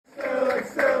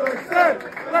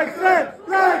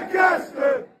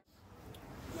Lancaster!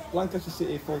 Lancaster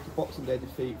City fought a Boxing Day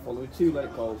defeat following 2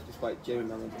 late goals despite Jamie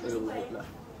Mellon's early opener.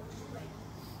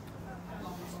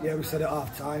 Yeah, we said at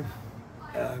half time.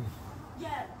 If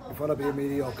you want to be a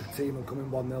mediocre team and come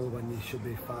in 1-0 when you should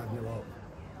be 5-0 up,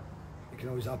 it can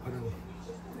always happen, and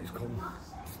it's come,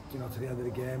 you know, to the end of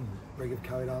the game. Brigg have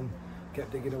carried on,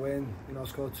 kept digging away, and, you know,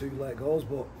 scored 2 late goals,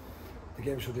 but the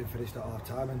game should have been finished at half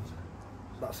time, and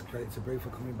that's a credit to Brigg for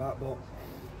coming back, but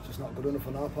it's just not good enough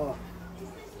on our part.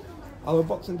 Our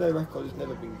Boxing Day record has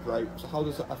never been great, so how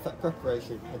does it affect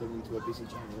preparation heading into a busy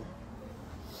January?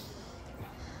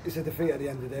 It's a defeat at the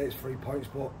end of the day, it's 3 points,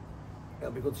 but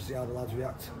it'll be good to see how the lads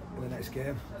react in the next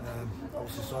game.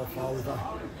 Obviously so far we've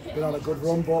been on a good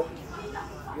run, but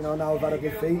you know, now we've had a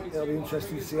defeat, it'll be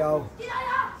interesting to see how, you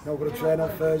know, we're going to train on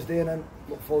Thursday and then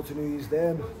look forward to New Year's Day,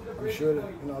 and I'm sure that,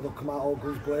 you know, they'll come out all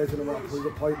guns blazing and want to prove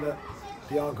the point that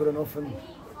they are good enough and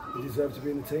they deserve to be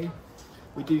in the team.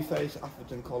 We do face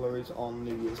Atherton Collieries on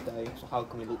New Year's Day, so how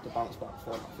can we look to bounce back for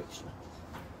that fixture?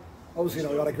 Obviously, you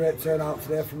know, we had a great turnout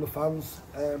today from the fans.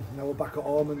 Now we're back at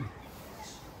home, and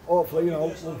hopefully, you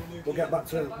know, we'll get back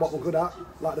to what we're good at.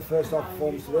 Like the first half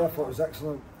performance today, I thought it was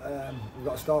excellent. We've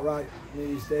got to start right New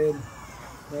Year's Day, and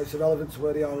you know, it's irrelevant to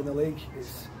where they are in the league.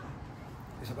 It's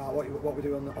about what we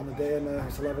do on the day, and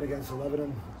it's 11 against 11,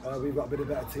 and we've got to be a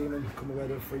better team and come away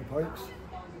with 3 points.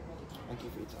 Thank you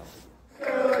for your time.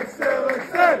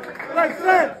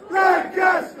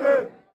 Lancaster!